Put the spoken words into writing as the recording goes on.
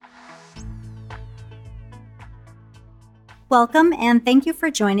Welcome and thank you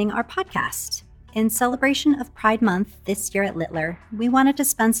for joining our podcast. In celebration of Pride Month this year at Littler, we wanted to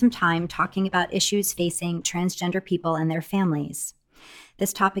spend some time talking about issues facing transgender people and their families.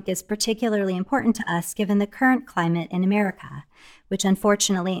 This topic is particularly important to us given the current climate in America, which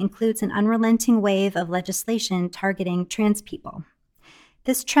unfortunately includes an unrelenting wave of legislation targeting trans people.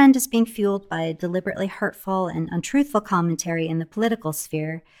 This trend is being fueled by deliberately hurtful and untruthful commentary in the political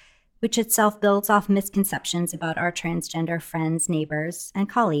sphere, which itself builds off misconceptions about our transgender friends, neighbors, and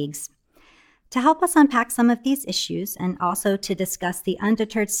colleagues. To help us unpack some of these issues and also to discuss the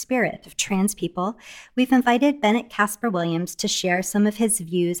undeterred spirit of trans people, we've invited Bennett Casper Williams to share some of his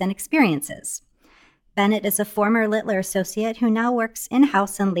views and experiences. Bennett is a former Littler associate who now works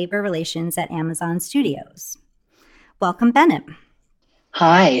in-house in labor relations at Amazon Studios. Welcome, Bennett.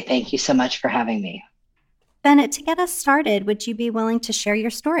 Hi, thank you so much for having me. Bennett, to get us started, would you be willing to share your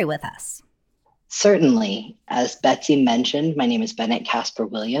story with us? Certainly. As Betsy mentioned, my name is Bennett Casper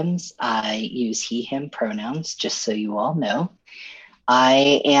Williams. I use he, him pronouns, just so you all know.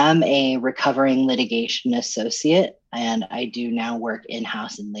 I am a recovering litigation associate, and I do now work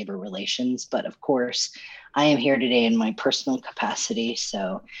in-house in labor relations. But of course, I am here today in my personal capacity,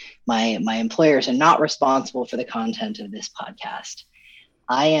 so my employers are not responsible for the content of this podcast.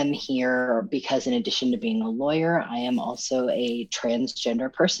 I am here because in addition to being a lawyer, I am also a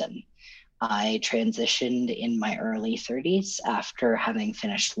transgender person. I transitioned in my early 30s after having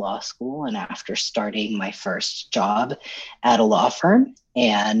finished law school and after starting my first job at a law firm.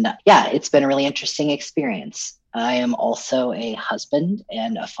 And yeah, it's been a really interesting experience. I am also a husband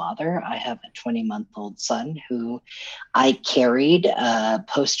and a father. I have a 20-month-old son who I carried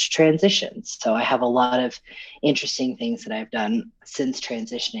post-transition. So I have a lot of interesting things that I've done since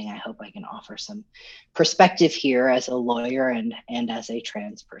transitioning. I hope I can offer some perspective here as a lawyer and as a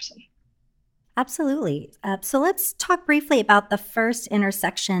trans person. Absolutely. So let's talk briefly about the first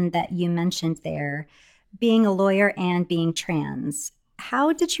intersection that you mentioned there, being a lawyer and being trans.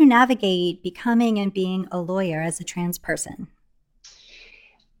 How did you navigate becoming and being a lawyer as a trans person?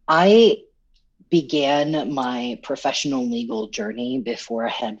 I began my professional legal journey before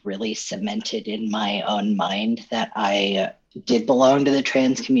I had really cemented in my own mind that I did belong to the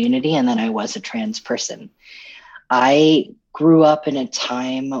trans community and that I was a trans person. I grew up in a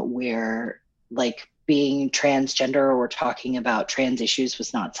time where being transgender or talking about trans issues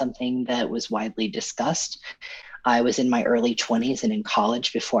was not something that was widely discussed. I was in my early 20s and in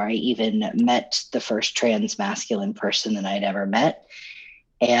college before I even met the first trans masculine person that I'd ever met.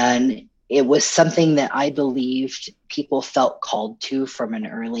 And it was something that I believed people felt called to from an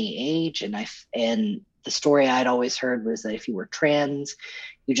early age. And the story I'd always heard was that if you were trans,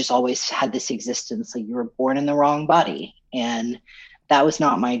 you just always had this existence, like you were born in the wrong body. And that was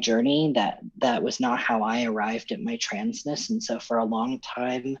not my journey. That was not how I arrived at my transness. And so for a long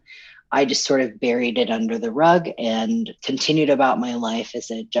time, I just sort of buried it under the rug and continued about my life as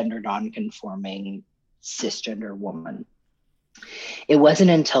a gender nonconforming cisgender woman. It wasn't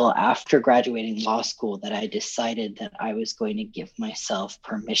until after graduating law school that I decided that I was going to give myself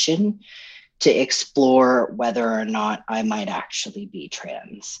permission to explore whether or not I might actually be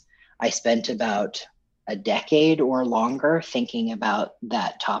trans. I spent about a decade or longer thinking about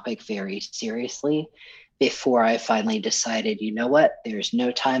that topic very seriously before I finally decided, you know what, there's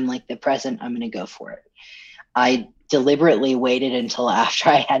no time like the present, I'm going to go for it. I deliberately waited until after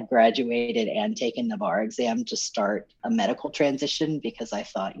I had graduated and taken the bar exam to start a medical transition because I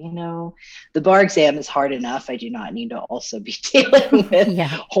thought, the bar exam is hard enough. I do not need to also be dealing with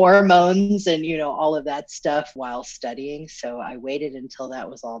hormones and, all of that stuff while studying. So I waited until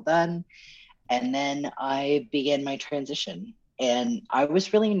that was all done. And then I began my transition. And I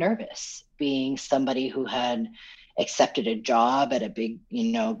was really nervous being somebody who had accepted a job at a big,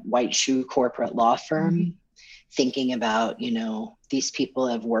 white shoe corporate law firm, thinking about, these people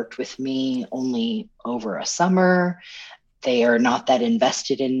have worked with me only over a summer. They are not that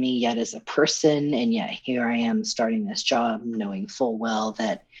invested in me yet as a person. And yet here I am starting this job, knowing full well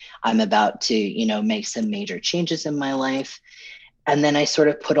that I'm about to, make some major changes in my life. And then I sort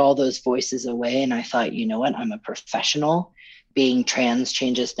of put all those voices away and I thought, you know what, I'm a professional. Being trans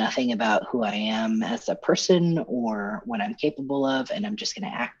changes nothing about who I am as a person or what I'm capable of, and I'm just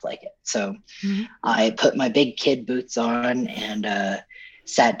going to act like it. So I put my big kid boots on and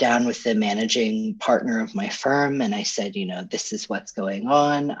sat down with the managing partner of my firm. And I said, this is what's going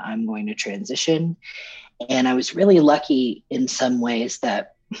on. I'm going to transition. And I was really lucky in some ways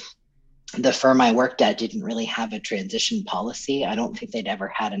that the firm I worked at didn't really have a transition policy. I don't think they'd ever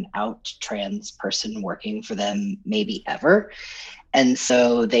had an out trans person working for them, maybe ever. And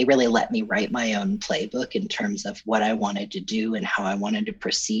so they really let me write my own playbook in terms of what I wanted to do and how I wanted to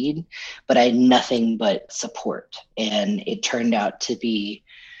proceed. But I had nothing but support. And it turned out to be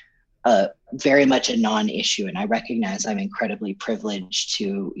very much a non-issue. And I recognize I'm incredibly privileged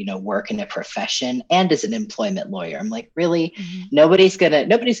to, work in a profession and as an employment lawyer. I'm like, really, nobody's gonna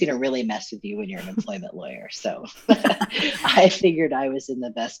really mess with you when you're an employment lawyer. So I figured I was in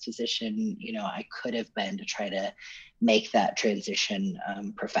the best position, I could have been to try to make that transition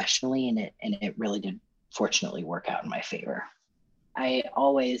professionally. And it really did fortunately work out in my favor. I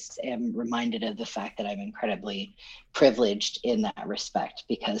always am reminded of the fact that I'm incredibly privileged in that respect,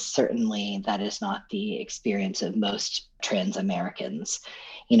 because certainly that is not the experience of most trans Americans.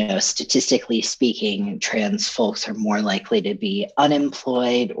 Statistically speaking, trans folks are more likely to be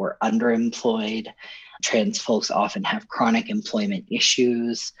unemployed or underemployed. Trans folks often have chronic employment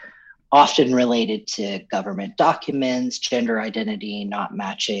issues, often related to government documents, gender identity not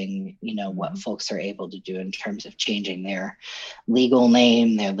matching, what folks are able to do in terms of changing their legal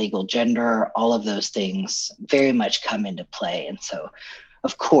name, their legal gender. All of those things very much come into play. And so,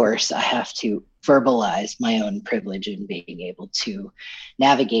 of course, I have to verbalize my own privilege in being able to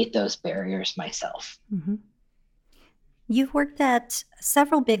navigate those barriers myself. Mm-hmm. You've worked at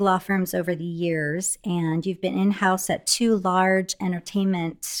several big law firms over the years, and you've been in-house at 2 large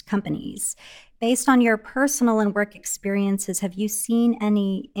entertainment companies. Based on your personal and work experiences, have you seen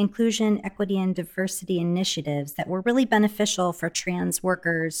any inclusion, equity, and diversity initiatives that were really beneficial for trans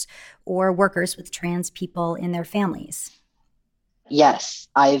workers or workers with trans people in their families? Yes,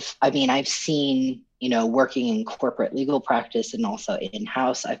 I've seen, working in corporate legal practice and also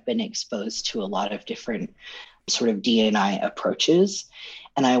in-house, I've been exposed to a lot of different sort of D&I approaches.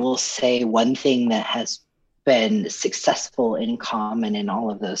 And I will say one thing that has been successful in common in all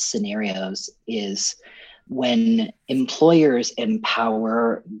of those scenarios is when employers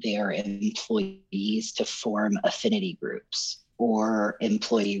empower their employees to form affinity groups, or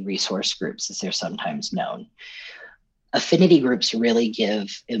employee resource groups, as they're sometimes known. Affinity groups really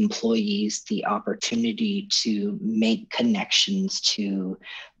give employees the opportunity to make connections to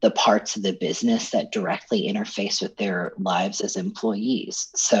the parts of the business that directly interface with their lives as employees.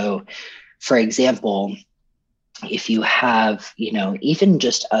 So, for example, if you have, even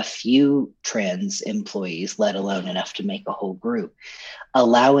just a few trans employees, let alone enough to make a whole group,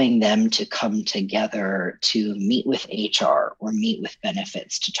 allowing them to come together to meet with HR or meet with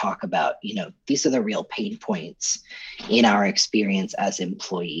benefits to talk about, these are the real pain points in our experience as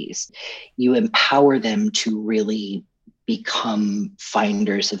employees. You empower them to really become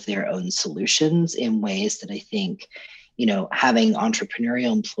finders of their own solutions in ways that I think, having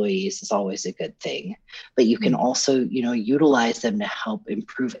entrepreneurial employees is always a good thing, but you can also, utilize them to help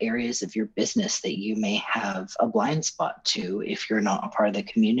improve areas of your business that you may have a blind spot to if you're not a part of the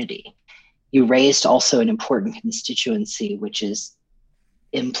community. You raised also an important constituency, which is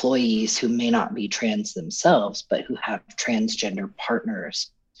employees who may not be trans themselves, but who have transgender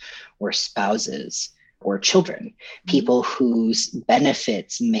partners or spouses or children, people whose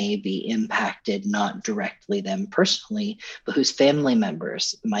benefits may be impacted, not directly them personally, but whose family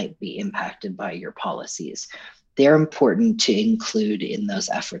members might be impacted by your policies. They're important to include in those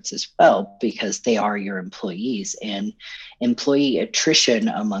efforts as well, because they are your employees, and employee attrition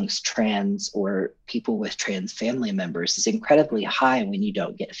amongst trans or people with trans family members is incredibly high when you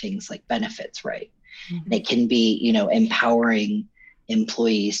don't get things like benefits right. And it can be, empowering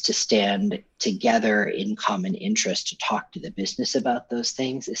employees to stand together in common interest to talk to the business about those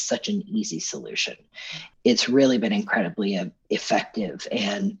things is such an easy solution. It's really been incredibly effective,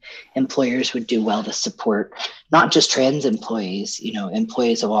 and employers would do well to support not just trans employees,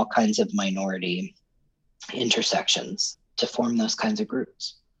 employees of all kinds of minority intersections to form those kinds of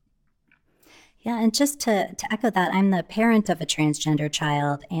groups. Yeah, and just to echo that, I'm the parent of a transgender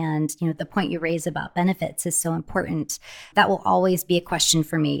child, and the point you raise about benefits is so important. That will always be a question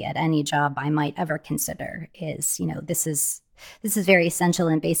for me at any job I might ever consider. This is very essential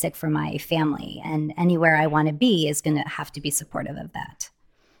and basic for my family, and anywhere I want to be is going to have to be supportive of that.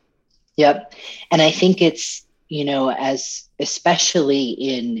 Yep, and I think it's as especially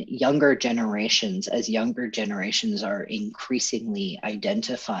in younger generations, as younger generations are increasingly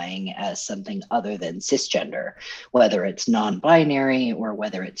identifying as something other than cisgender, whether it's non-binary or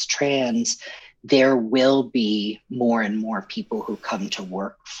whether it's trans, there will be more and more people who come to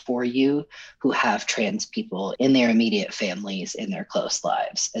work for you who have trans people in their immediate families, in their close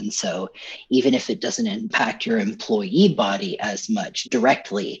lives. And so even if it doesn't impact your employee body as much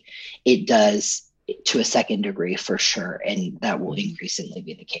directly, it does to a second degree for sure. And that will increasingly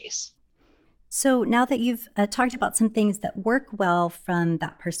be the case. So now that you've talked about some things that work well from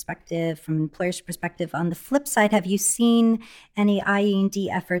that perspective, from employers' perspective, on the flip side, have you seen any IE&D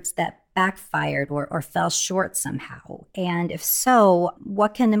efforts that backfired or fell short somehow? And if so,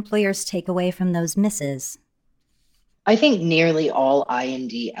 what can employers take away from those misses? I think nearly all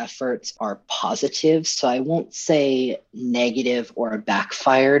I&D efforts are positive. So I won't say negative or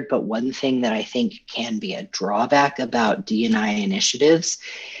backfired, but one thing that I think can be a drawback about D&I initiatives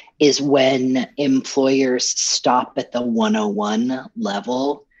is when employers stop at the 101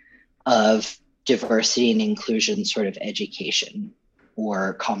 level of diversity and inclusion sort of education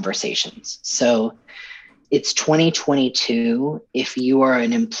or conversations. So it's 2022. If you are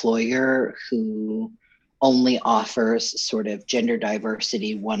an employer who only offers sort of gender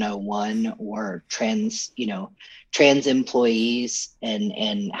diversity 101 or trans employees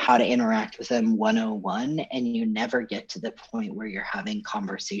and how to interact with them 101, and you never get to the point where you're having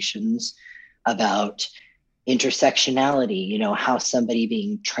conversations about intersectionality, how somebody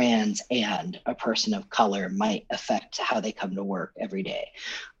being trans and a person of color might affect how they come to work every day.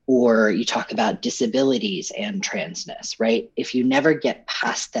 Or you talk about disabilities and transness, right? If you never get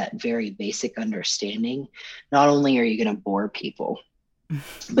past that very basic understanding, not only are you going to bore people,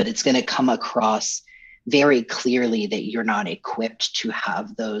 but it's going to come across very clearly that you're not equipped to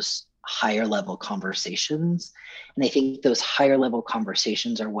have those higher level conversations. And I think those higher level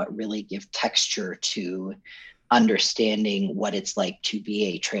conversations are what really give texture to understanding what it's like to be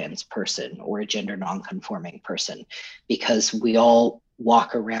a trans person or a gender nonconforming person, because we all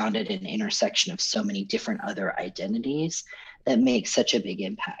walk around at an intersection of so many different other identities that make such a big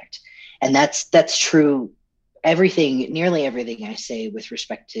impact. And that's true. Nearly everything I say with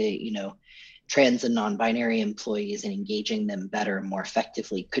respect to, trans and non-binary employees and engaging them better and more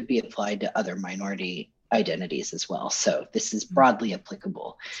effectively could be applied to other minority identities as well. So this is broadly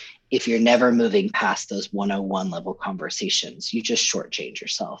applicable. If you're never moving past those 101 level conversations, you just shortchange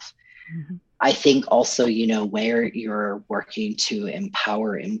yourself. Mm-hmm. I think also, where you're working to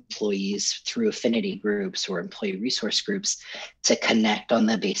empower employees through affinity groups or employee resource groups to connect on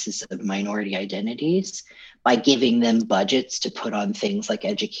the basis of minority identities, by giving them budgets to put on things like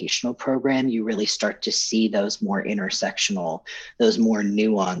educational program, you really start to see those more intersectional, those more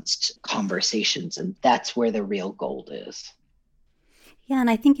nuanced conversations. And that's where the real gold is. Yeah, and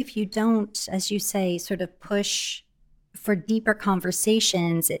I think if you don't, as you say, sort of push for deeper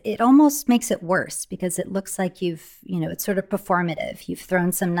conversations, it almost makes it worse, because it looks like it's sort of performative. You've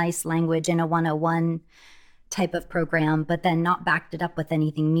thrown some nice language in a 101 type of program, but then not backed it up with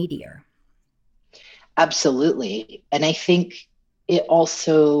anything meatier. Absolutely. And I think it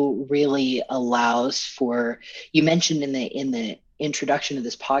also really allows for, you mentioned in the introduction of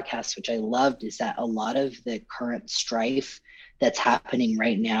this podcast, which I loved, is that a lot of the current strife that's happening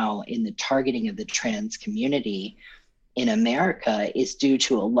right now in the targeting of the trans community in America is due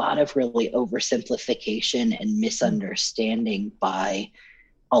to a lot of really oversimplification and misunderstanding by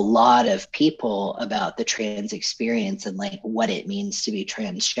a lot of people about the trans experience and like what it means to be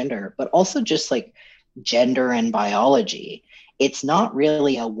transgender, but also just like gender and biology. It's not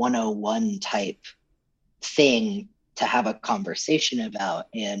really a 101 type thing to have a conversation about.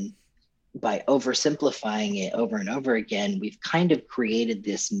 And by oversimplifying it over and over again, we've kind of created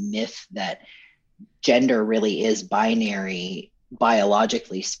this myth that gender really is binary,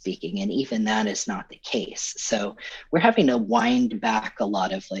 biologically speaking, and even that is not the case. So we're having to wind back a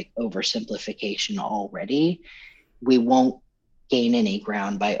lot of like oversimplification already. We won't gain any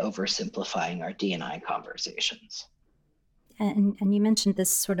ground by oversimplifying our D&I conversations. And you mentioned this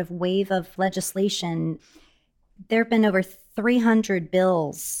sort of wave of legislation. There have been over 300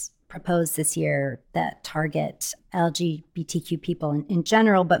 bills proposed this year that target LGBTQ people in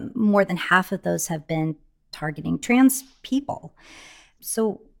general, but more than half of those have been targeting trans people.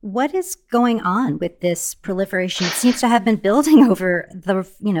 So what is going on with this proliferation? It seems to have been building over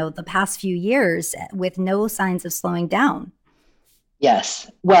the past few years with no signs of slowing down. Yes.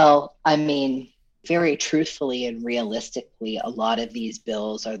 Well, I mean, very truthfully and realistically, a lot of these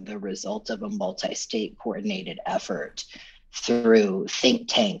bills are the result of a multi-state coordinated effort through think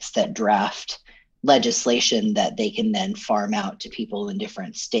tanks that draft legislation that they can then farm out to people in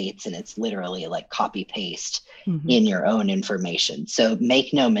different states. And it's literally like copy paste in your own information. So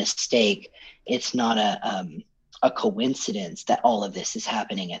make no mistake, it's not a coincidence that all of this is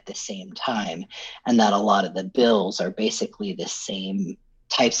happening at the same time, and that a lot of the bills are basically the same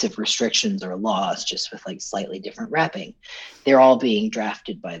types of restrictions or laws, just with like slightly different wrapping. They're all being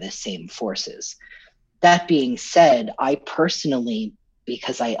drafted by the same forces. That being said, I personally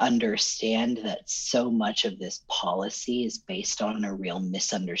because I understand that so much of this policy is based on a real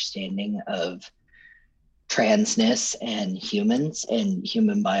misunderstanding of transness and humans and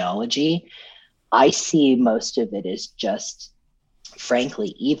human biology. I see most of it as just,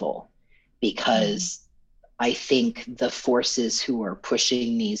 frankly, evil, because I think the forces who are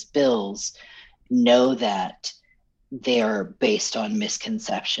pushing these bills know that they're based on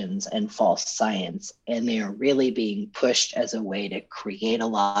misconceptions and false science, and they are really being pushed as a way to create a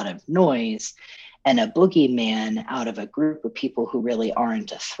lot of noise and a boogeyman out of a group of people who really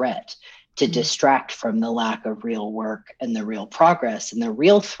aren't a threat, to distract from the lack of real work and the real progress and the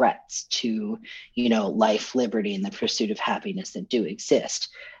real threats to, life, liberty, and the pursuit of happiness that do exist.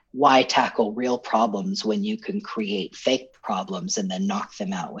 Why tackle real problems when you can create fake problems and then knock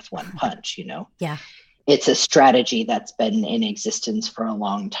them out with one punch? Yeah. It's a strategy that's been in existence for a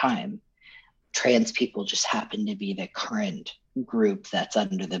long time. Trans people just happen to be the current group that's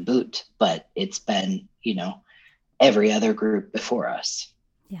under the boot, but it's been, every other group before us.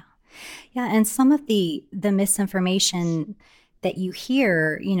 Yeah. And some of the misinformation that you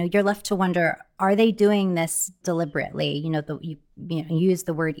hear, you're left to wonder, are they doing this deliberately? You use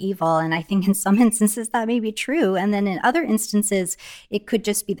the word evil. And I think in some instances that may be true. And then in other instances, it could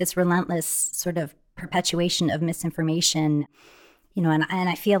just be this relentless sort of perpetuation of misinformation, and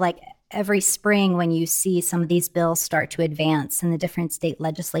I feel like every spring when you see some of these bills start to advance in the different state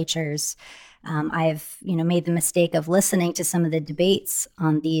legislatures, I've, made the mistake of listening to some of the debates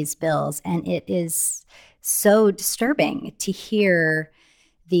on these bills, and it is so disturbing to hear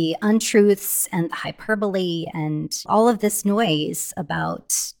the untruths and the hyperbole and all of this noise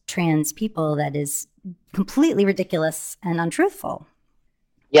about trans people that is completely ridiculous and untruthful.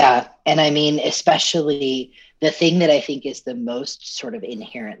 Yeah. And I mean, especially the thing that I think is the most sort of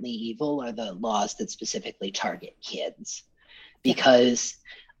inherently evil are the laws that specifically target kids, because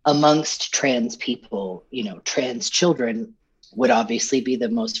amongst trans people, trans children would obviously be the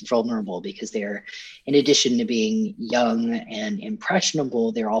most vulnerable, because they're, in addition to being young and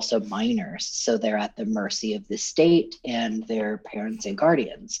impressionable, they're also minors. So they're at the mercy of the state and their parents and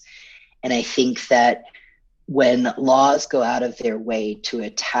guardians. And I think that when laws go out of their way to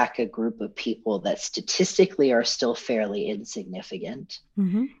attack a group of people that statistically are still fairly insignificant,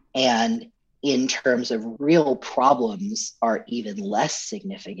 and in terms of real problems are even less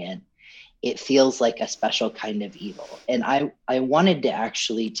significant, it feels like a special kind of evil. And I wanted to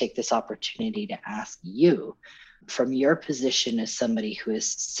actually take this opportunity to ask you, from your position as somebody who is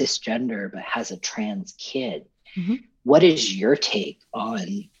cisgender but has a trans kid, what is your take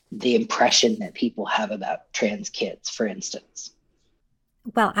on the impression that people have about trans kids, for instance?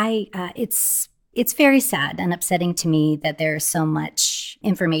 Well, it's very sad and upsetting to me that there's so much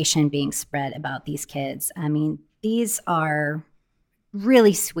information being spread about these kids. I mean, these are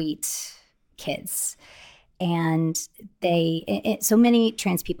really sweet kids, and so many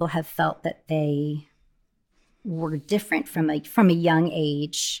trans people have felt that they were different from a young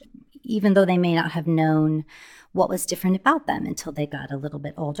age, even though they may not have known what was different about them until they got a little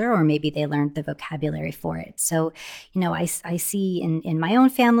bit older, or maybe they learned the vocabulary for it. So, I see in my own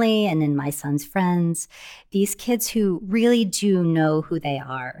family and in my son's friends, these kids who really do know who they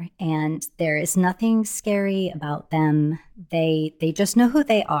are, and there is nothing scary about them. They just know who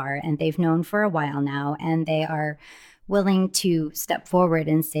they are, and they've known for a while now, and they are willing to step forward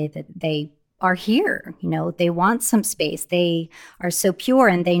and say that they are here. They want some space. They are so pure,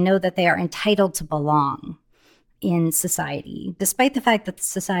 and they know that they are entitled to belong in society, despite the fact that the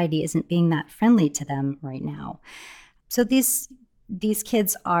society isn't being that friendly to them right now. So these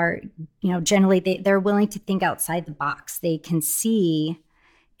kids are, generally they're willing to think outside the box. They can see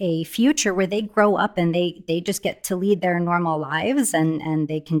a future where they grow up and they just get to lead their normal lives, and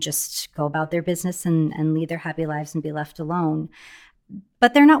they can just go about their business and lead their happy lives and be left alone.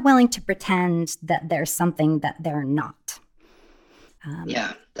 But they're not willing to pretend that there's something that they're not.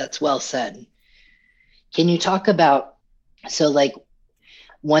 Yeah, that's well said. Can you talk about, so like,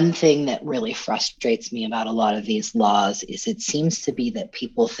 one thing that really frustrates me about a lot of these laws is it seems to be that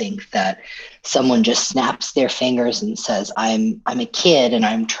people think that someone just snaps their fingers and says, I'm a kid and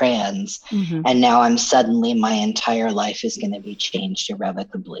I'm trans, and now my entire life is going to be changed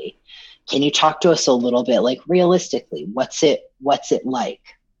irrevocably. Can you talk to us a little bit, like, realistically, what's it like?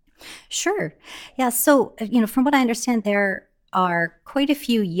 Sure. Yeah. So, from what I understand, there are quite a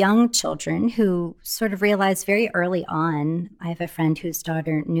few young children who sort of realize very early on. I have a friend whose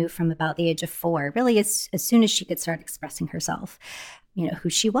daughter knew from about the age of 4, really as soon as she could start expressing herself, who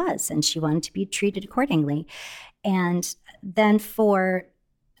she was, and she wanted to be treated accordingly. And then for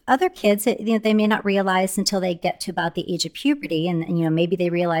Other kids, they may not realize until they get to about the age of puberty, and maybe they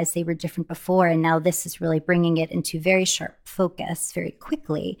realize they were different before, and now this is really bringing it into very sharp focus very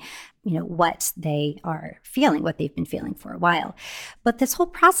quickly. What they are feeling, what they've been feeling for a while. But this whole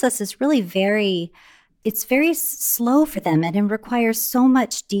process is really it's very slow for them, and it requires so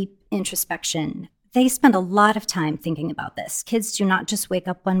much deep introspection. They spend a lot of time thinking about this. Kids do not just wake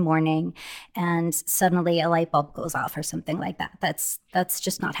up one morning and suddenly a light bulb goes off or something like that. That's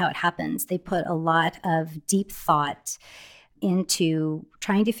just not how it happens. They put a lot of deep thought into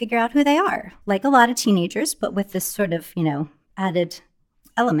trying to figure out who they are, like a lot of teenagers, but with this sort of, added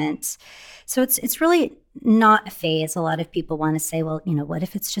element. So it's really not a phase. A lot of people want to say, well, what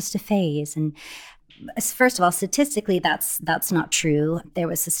if it's just a phase? And first of all, statistically, that's not true. There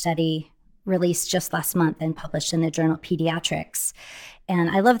was a study released just last month and published in the journal Pediatrics.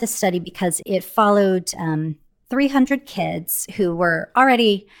 And I love this study because it followed 300 kids who were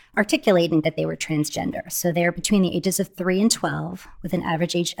already articulating that they were transgender. So they're between the ages of 3 and 12 with an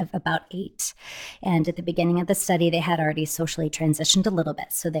average age of about 8. And at the beginning of the study, they had already socially transitioned a little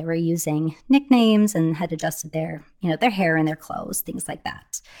bit. So they were using nicknames and had adjusted their hair and their clothes, things like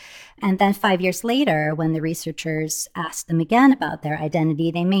that. And then 5 years later, when the researchers asked them again about their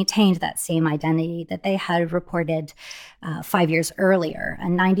identity, they maintained that same identity that they had reported 5 years earlier,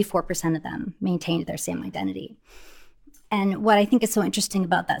 and 94% of them maintained their same identity. And what I think is so interesting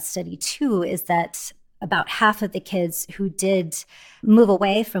about that study, too, is that about half of the kids who did move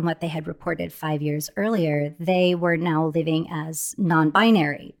away from what they had reported 5 years earlier, they were now living as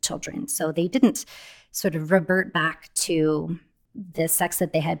non-binary children. So they didn't sort of revert back to the sex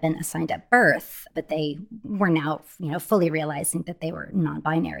that they had been assigned at birth, but they were now, fully realizing that they were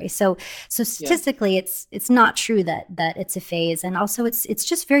non-binary. So statistically, it's not true that it's a phase, and also it's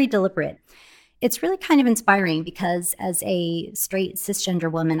just very deliberate. It's really kind of inspiring because as a straight cisgender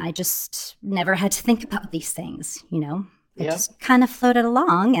woman, I just never had to think about these things. It just kind of floated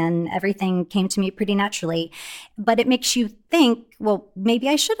along and everything came to me pretty naturally. But it makes you think, well, maybe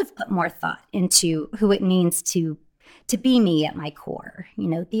I should have put more thought into who it means to be me at my core.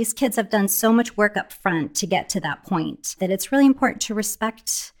 These kids have done so much work up front to get to that point that it's really important to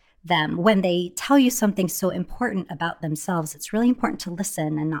respect them. When they tell you something so important about themselves, it's really important to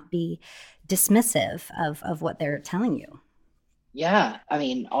listen and not be dismissive of what they're telling you. Yeah, I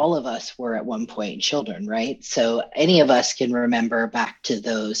mean, all of us were at one point children, right? So any of us can remember back to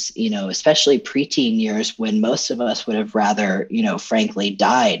those, especially preteen years when most of us would have rather, frankly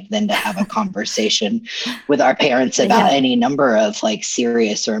died than to have a conversation with our parents about any number of like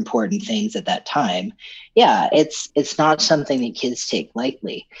serious or important things at that time. Yeah, it's not something that kids take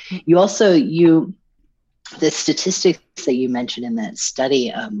lightly. The statistics that you mentioned in that study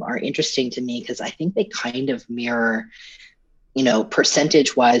are interesting to me because I think they kind of mirror,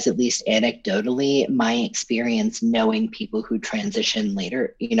 percentage wise, at least anecdotally, my experience knowing people who transition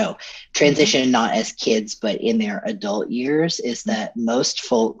later, transition not as kids, but in their adult years, is that most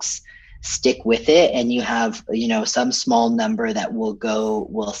folks stick with it. And you have, some small number that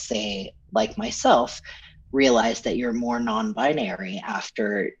will say, like myself, realize that you're more non-binary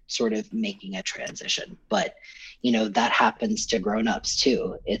after sort of making a transition. But, that happens to grown-ups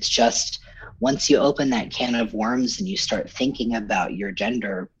too. It's just, once you open that can of worms and you start thinking about your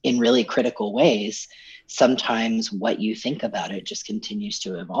gender in really critical ways, sometimes what you think about it just continues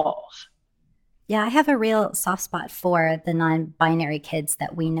to evolve. Yeah, I have a real soft spot for the non-binary kids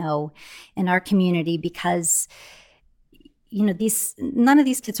that we know in our community because, none of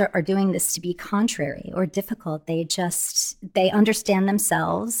these kids are doing this to be contrary or difficult. They understand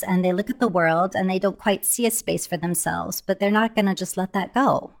themselves and they look at the world and they don't quite see a space for themselves, but they're not going to just let that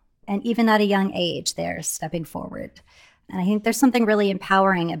go. And even at a young age, they're stepping forward. And I think there's something really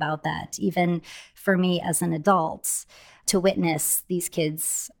empowering about that, even for me as an adult, to witness these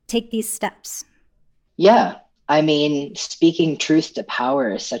kids take these steps. Yeah. I mean, speaking truth to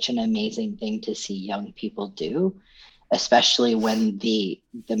power is such an amazing thing to see young people do, especially when the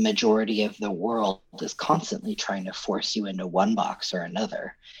majority of the world is constantly trying to force you into one box or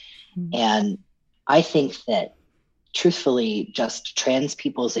another. Mm-hmm. And I think that truthfully, just trans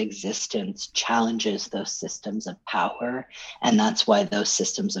people's existence challenges those systems of power. And that's why those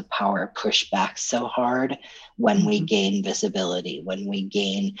systems of power push back so hard when we gain visibility, when we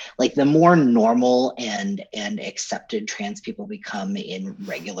gain, like, the more normal and accepted trans people become in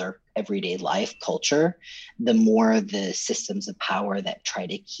regular everyday life culture, the more the systems of power that try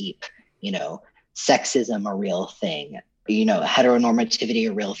to keep, sexism a real thing, heteronormativity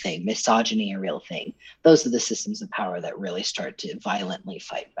a real thing, misogyny a real thing. Those are the systems of power that really start to violently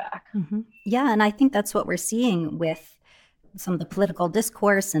fight back. Mm-hmm. Yeah, and I think that's what we're seeing with some of the political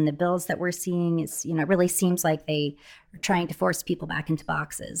discourse and the bills that we're seeing is, it really seems like they are trying to force people back into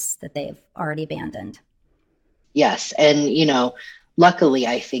boxes that they've already abandoned. Yes. And, luckily,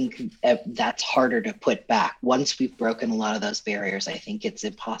 I think that's harder to put back. Once we've broken a lot of those barriers, I think it's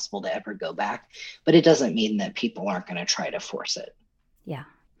impossible to ever go back. But it doesn't mean that people aren't going to try to force it. Yeah.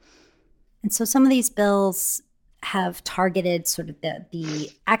 And so some of these bills have targeted sort of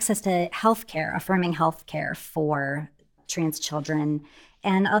the access to healthcare, affirming healthcare for trans children.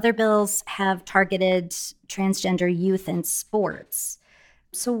 And other bills have targeted transgender youth in sports.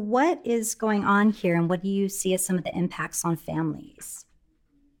 So what is going on here, and what do you see as some of the impacts on families?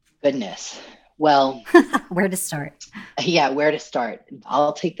 Goodness. Well, where to start? Yeah, where to start?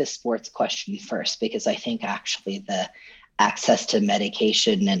 I'll take the sports question first, because I think actually the access to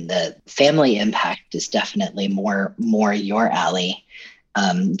medication and the family impact is definitely more your alley,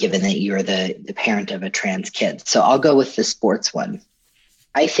 given that you're the parent of a trans kid. So I'll go with the sports one.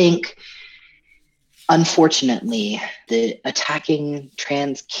 I think, unfortunately, the attacking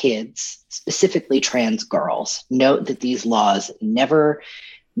trans kids, specifically trans girls, note that these laws never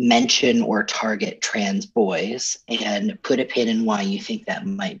mention or target trans boys, and put a pin in why you think that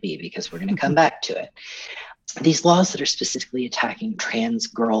might be, because we're going to come back to it. These laws that are specifically attacking trans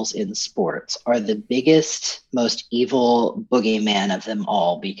girls in sports are the biggest, most evil boogeyman of them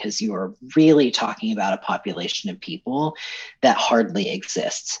all, because you are really talking about a population of people that hardly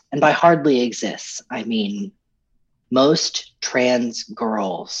exists. And by hardly exists, I mean most trans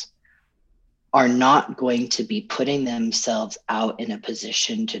girls are not going to be putting themselves out in a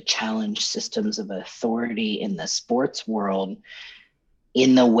position to challenge systems of authority in the sports world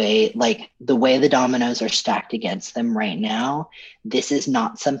in the way the dominoes are stacked against them right now. This is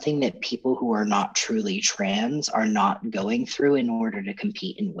not something that people who are not truly trans are not going through in order to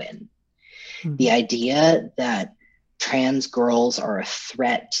compete and win. Mm-hmm. The idea that trans girls are a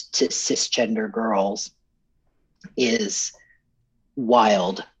threat to cisgender girls is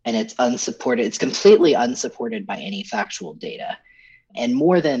wild, and it's unsupported. It's completely unsupported by any factual data. And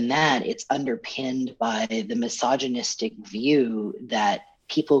more than that, it's underpinned by the misogynistic view that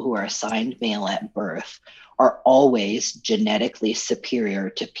people who are assigned male at birth are always genetically superior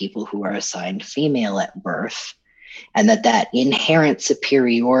to people who are assigned female at birth, and that inherent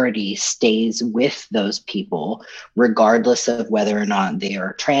superiority stays with those people regardless of whether or not they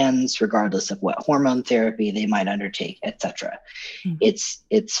are trans, regardless of what hormone therapy they might undertake, etc. Mm-hmm.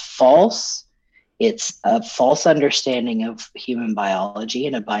 It's false. It's a false understanding of human biology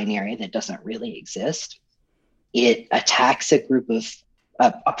and a binary that doesn't really exist. It attacks a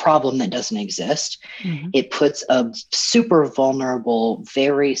problem that doesn't exist. Mm-hmm. It puts a super vulnerable,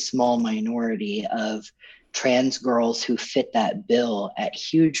 very small minority of trans girls who fit that bill at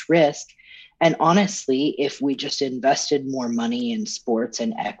huge risk. And honestly, if we just invested more money in sports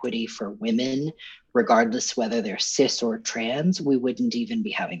and equity for women, regardless whether they're cis or trans, we wouldn't even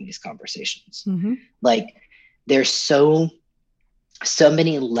be having these conversations. Mm-hmm. Like, there's so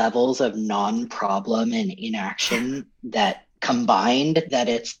many levels of non-problem and inaction that combined that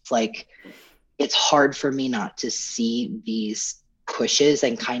it's like, it's hard for me not to see these pushes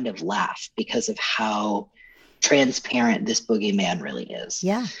and kind of laugh because of how transparent this boogeyman really is.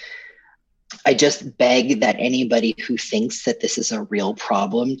 Yeah. I just beg that anybody who thinks that this is a real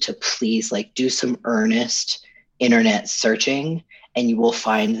problem to please do some earnest internet searching, and you will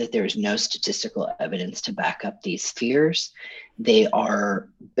find that there's no statistical evidence to back up these fears. They are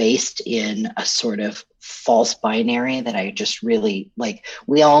based in a sort of false binary that I just really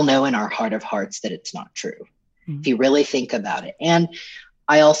we all know in our heart of hearts that it's not true. Mm-hmm. If you really think about it. And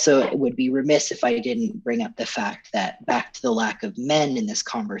I also would be remiss if I didn't bring up the fact that, back to the lack of men in this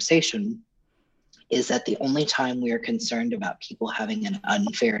conversation, is that the only time we are concerned about people having an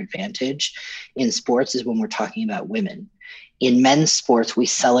unfair advantage in sports is when we're talking about women. In men's sports, we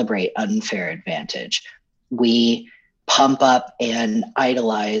celebrate unfair advantage. We pump up and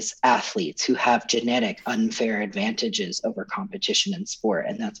idolize athletes who have genetic unfair advantages over competition in sport,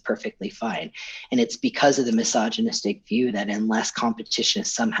 and that's perfectly fine. And it's because of the misogynistic view that unless competition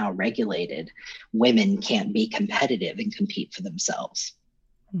is somehow regulated, women can't be competitive and compete for themselves.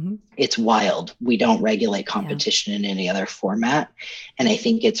 Mm-hmm. It's wild. We don't regulate competition in any other format. And I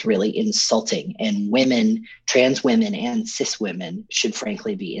think it's really insulting. And women, trans women and cis women, should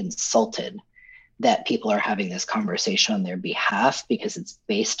frankly be insulted that people are having this conversation on their behalf, because it's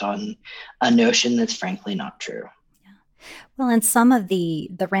based on a notion that's frankly not true. Yeah. Well, and some of the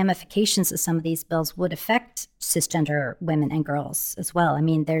ramifications of some of these bills would affect cisgender women and girls as well. I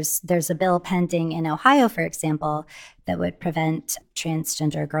mean, there's a bill pending in Ohio, for example, that would prevent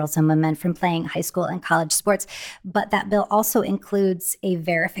transgender girls and women from playing high school and college sports. But that bill also includes a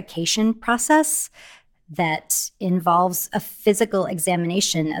verification process that involves a physical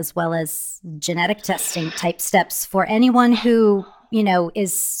examination as well as genetic testing type steps for anyone who,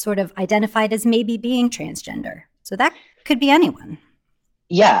 is sort of identified as maybe being transgender. So that could be anyone.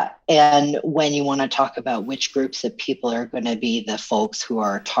 Yeah. And when you want to talk about which groups of people are going to be the folks who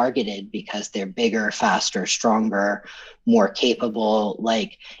are targeted because they're bigger, faster, stronger, more capable,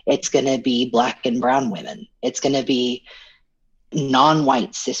 like it's going to be Black and brown women. It's going to be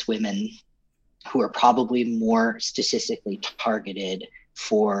non-white cis women who are probably more statistically targeted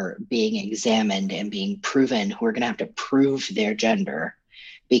for being examined and being proven, who are going to have to prove their gender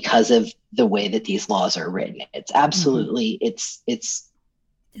because of the way that these laws are written. It's absolutely, it's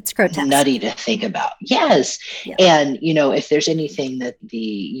grotesque. Nutty to think about. Yes. Yeah. And, if there's anything that the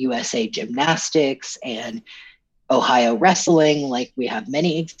USA Gymnastics and Ohio Wrestling, like we have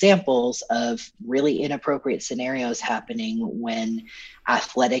many examples of really inappropriate scenarios happening when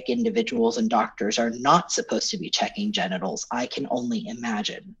athletic individuals and doctors are not supposed to be checking genitals. I can only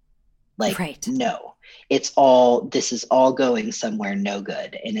imagine. Right. No, this is all going somewhere no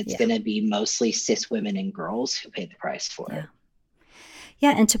good. And it's going to be mostly cis women and girls who pay the price for it.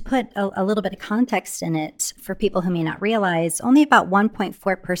 Yeah, and to put a little bit of context in it for people who may not realize, only about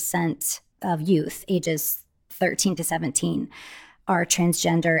 1.4% of youth ages 13 to 17 are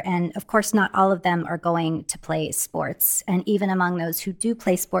transgender. And of course, not all of them are going to play sports. And even among those who do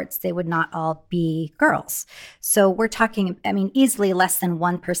play sports, they would not all be girls. So we're talking, easily less than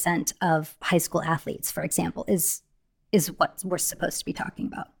 1% of high school athletes, for example, is what we're supposed to be talking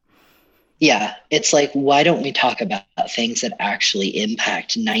about. Yeah, it's like, why don't we talk about things that actually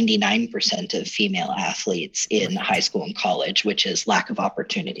impact 99% of female athletes in high school and college, which is lack of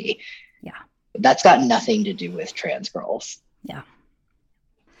opportunity. Yeah. That's got nothing to do with trans girls. Yeah.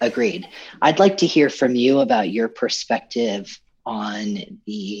 Agreed. I'd like to hear from you about your perspective on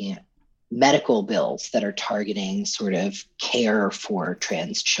the medical bills that are targeting sort of care for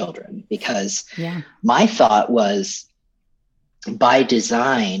trans children, because my thought was, by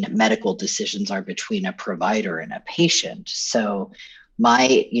design, medical decisions are between a provider and a patient. So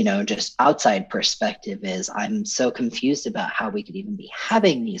my, just outside perspective is I'm so confused about how we could even be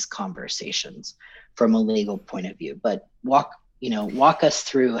having these conversations from a legal point of view. But walk us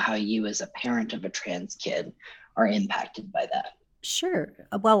through how you as a parent of a trans kid are impacted by that. Sure.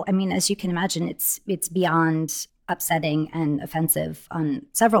 Well, as you can imagine, it's beyond upsetting and offensive on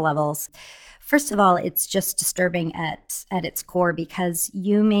several levels. First of all, it's just disturbing at its core because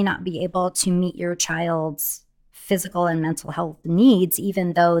you may not be able to meet your child's physical and mental health needs,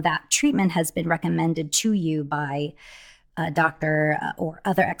 even though that treatment has been recommended to you by a doctor or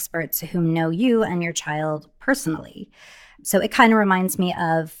other experts who know you and your child personally. So it kind of reminds me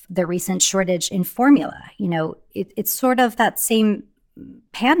of the recent shortage in formula. It's sort of that same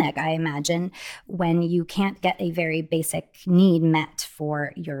panic, I imagine, when you can't get a very basic need met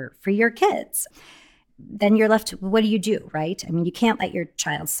for your kids. Then you're left, what do you do, right? You can't let your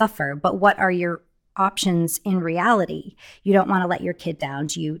child suffer, but what are your options in reality? You don't want to let your kid down.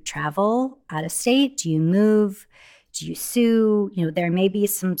 Do you travel out of state? Do you move? Do you sue? There may be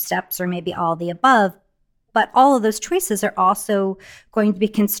some steps or maybe all the above, but all of those choices are also going to be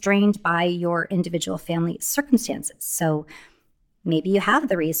constrained by your individual family circumstances. So maybe you have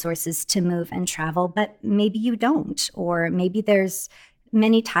the resources to move and travel, but maybe you don't. Or maybe there's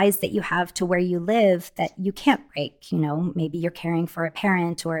many ties that you have to where you live that you can't break. Maybe you're caring for a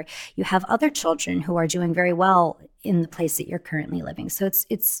parent, or you have other children who are doing very well in the place that you're currently living. So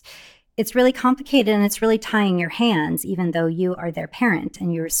it's really complicated, and it's really tying your hands, even though you are their parent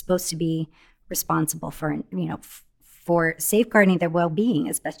and you're supposed to be responsible for, for safeguarding their well-being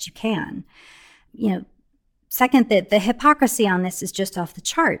as best you can. Second, the hypocrisy on this is just off the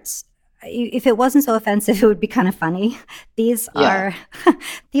charts. If it wasn't so offensive, it would be kind of funny. These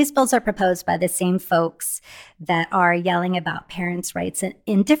bills are proposed by the same folks that are yelling about parents' rights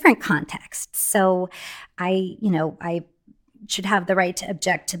in different contexts. So I should have the right to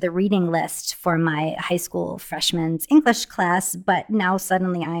object to the reading list for my high school freshman's English class, but now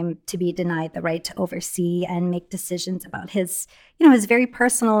suddenly I'm to be denied the right to oversee and make decisions about his very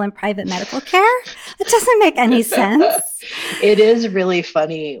personal and private medical care. It doesn't make any sense. It is really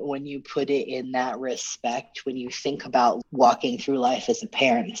funny when you put it in that respect, when you think about walking through life as a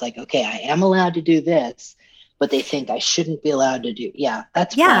parent. It's like, okay, I am allowed to do this, but they think I shouldn't be allowed to do. Yeah,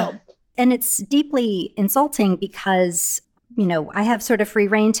 that's wild. And it's deeply insulting because, I have sort of free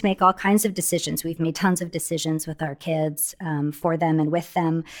reign to make all kinds of decisions. We've made tons of decisions with our kids, for them and with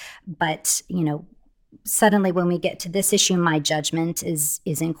them. But, suddenly when we get to this issue, my judgment is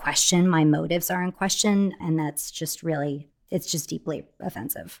in question. My motives are in question. And that's just really, it's just deeply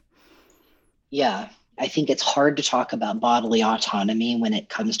offensive. Yeah. I think it's hard to talk about bodily autonomy when it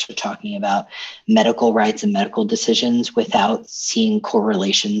comes to talking about medical rights and medical decisions without seeing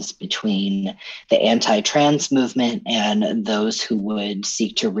correlations between the anti-trans movement and those who would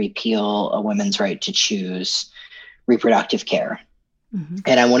seek to repeal a woman's right to choose reproductive care. Mm-hmm.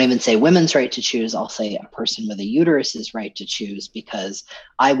 And I won't even say women's right to choose. I'll say a person with a uterus's right to choose, because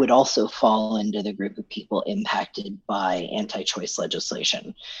I would also fall into the group of people impacted by anti-choice legislation.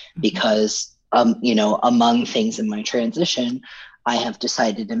 Mm-hmm. Because among things in my transition, I have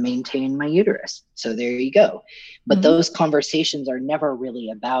decided to maintain my uterus. So there you go. But mm-hmm. those conversations are never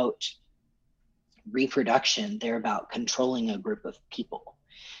really about reproduction. They're about controlling a group of people,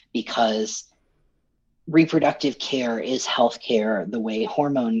 because reproductive care is healthcare the way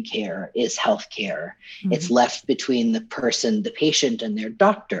hormone care is healthcare. Mm-hmm. It's left between the person, the patient, and their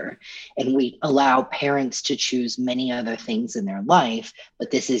doctor. And we allow parents to choose many other things in their life. But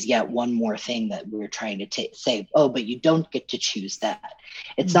this is yet one more thing that we're trying to say, oh, but you don't get to choose that.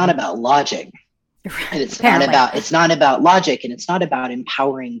 It's mm-hmm. not about logic. And it's not about logic, and it's not about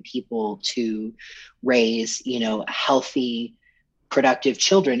empowering people to raise, healthy, productive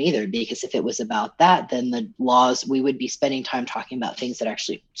children either, because if it was about that, then the laws, we would be spending time talking about things that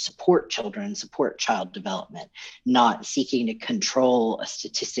actually support children, support child development, not seeking to control a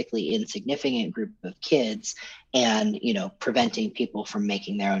statistically insignificant group of kids and, preventing people from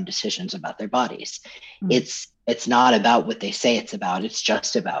making their own decisions about their bodies. Mm-hmm. It's not about what they say it's about. It's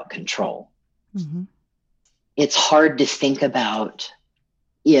just about control. Mm-hmm. It's hard to think about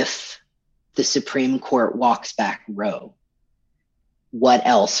if the Supreme Court walks back Roe, what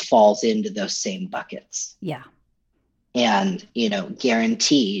else falls into those same buckets. Yeah. And,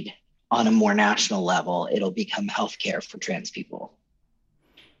 guaranteed on a more national level, it'll become healthcare for trans people.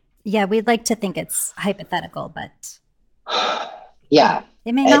 Yeah, we'd like to think it's hypothetical, but yeah,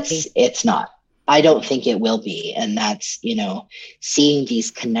 it may not be. It's not. I don't think it will be. And that's, seeing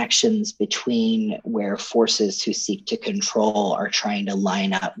these connections between where forces who seek to control are trying to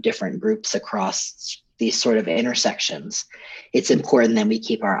line up different groups across these sort of intersections. It's important that we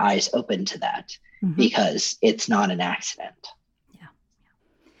keep our eyes open to that, mm-hmm. because it's not an accident. Yeah.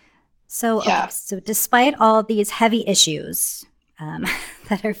 So despite all these heavy issues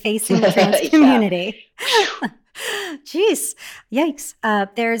that are facing the trans community, geez, yikes!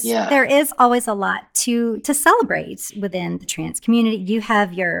 There is always a lot to celebrate within the trans community. You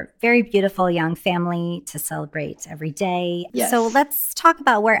have your very beautiful young family to celebrate every day. Yes. So let's talk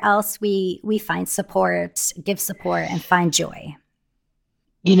about where else we find support, give support, and find joy.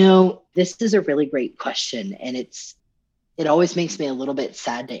 This is a really great question, and it always makes me a little bit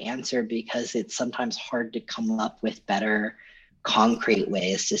sad to answer, because it's sometimes hard to come up with better concrete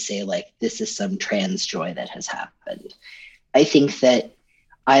ways to say, like, this is some trans joy that has happened. I think that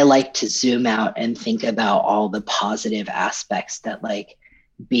I like to zoom out and think about all the positive aspects that, like,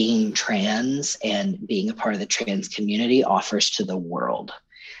 being trans and being a part of the trans community offers to the world.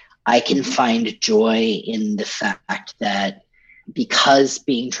 I can find joy in the fact that, because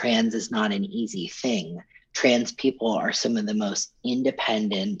being trans is not an easy thing, trans people are some of the most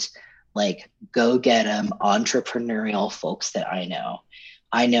independent, like, go get 'em entrepreneurial folks that I know.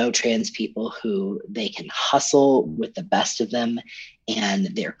 I know trans people who they can hustle with the best of them, and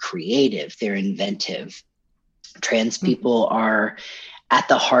they're creative, they're inventive. Trans people are at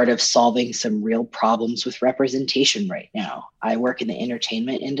the heart of solving some real problems with representation right now. I work in the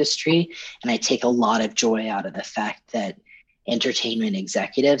entertainment industry, and I take a lot of joy out of the fact that entertainment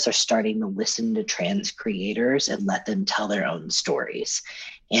executives are starting to listen to trans creators and let them tell their own stories.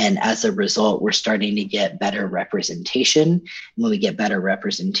 And as a result, we're starting to get better representation. When we get better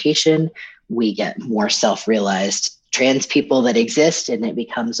representation, we get more self-realized trans people that exist, and it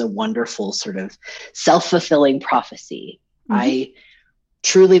becomes a wonderful sort of self-fulfilling prophecy. Mm-hmm. I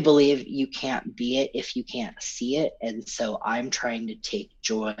truly believe you can't be it if you can't see it. And so I'm trying to take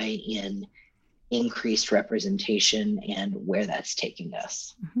joy in increased representation and where that's taking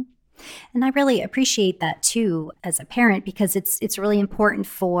us. Mm-hmm. And I really appreciate that too as a parent, because it's really important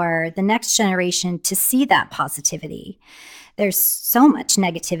for the next generation to see that positivity. There's so much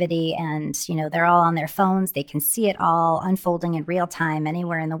negativity, and they're all on their phones. They can see it all unfolding in real time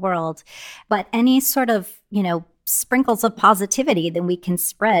anywhere in the world. But any sort of, sprinkles of positivity that we can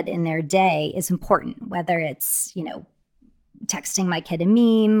spread in their day is important, whether it's, texting my kid a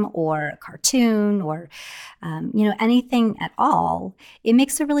meme or a cartoon or, anything at all, it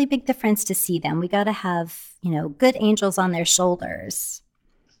makes a really big difference to see them. We got to have, good angels on their shoulders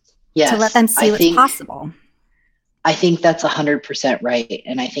to let Yes, them see what's possible. I think that's 100% right.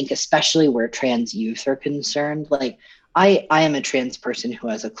 And I think especially where trans youth are concerned, like I am a trans person who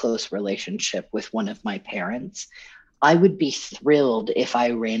has a close relationship with one of my parents. I would be thrilled if I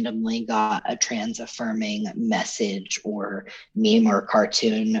randomly got a trans affirming message or meme or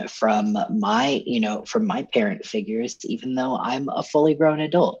cartoon from from my parent figures, even though I'm a fully grown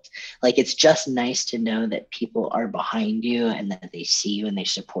adult. Like, it's just nice to know that people are behind you and that they see you and they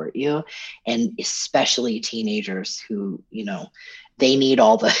support you. And especially teenagers who, they need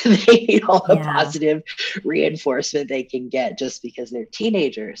all the positive reinforcement they can get just because they're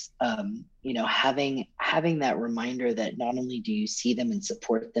teenagers. Having that reminder that not only do you see them and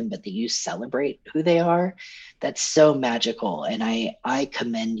support them, but that you celebrate who they are, that's so magical. And I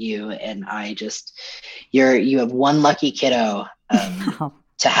commend you. And you have one lucky kiddo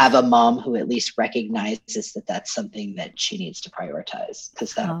to have a mom who at least recognizes that that's something that she needs to prioritize,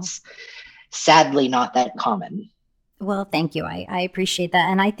 because that's sadly not that common. Well, thank you. I appreciate that.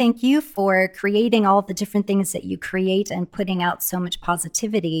 And I thank you for creating all the different things that you create and putting out so much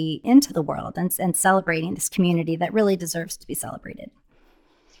positivity into the world and celebrating this community that really deserves to be celebrated.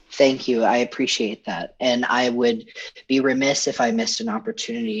 Thank you. I appreciate that. And I would be remiss if I missed an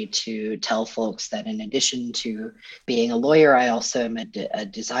opportunity to tell folks that in addition to being a lawyer, I also am a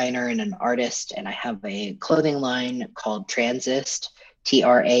designer and an artist, and I have a clothing line called Transist.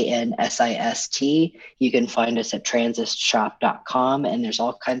 TRANSIST. You can find us at transistshop.com, and there's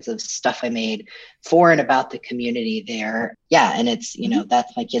all kinds of stuff I made for and about the community there. Yeah, and it's,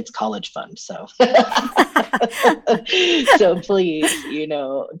 that's my kids' college fund. So so please,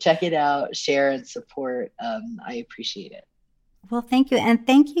 check it out, share and support. I appreciate it. Well, thank you. And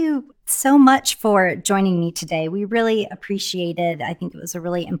thank you so much for joining me today. We really appreciated. I think it was a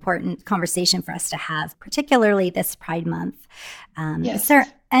really important conversation for us to have, particularly this Pride Month. Yes. Is there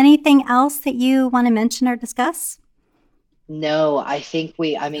anything else that you want to mention or discuss? No, I think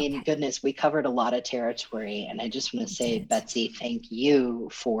goodness, we covered a lot of territory. And I just want to say, Betsy, thank you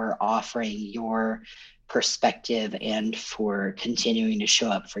for offering your perspective and for continuing to show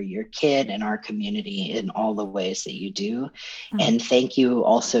up for your kid and our community in all the ways that you do. And thank you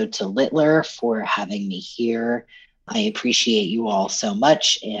also to Littler for having me here. I appreciate you all so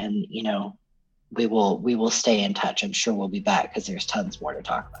much. And, we will stay in touch. I'm sure we'll be back because there's tons more to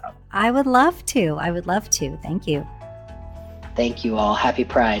talk about. I would love to. Thank you. Thank you all. Happy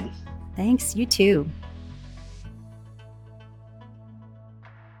Pride. Thanks. You too.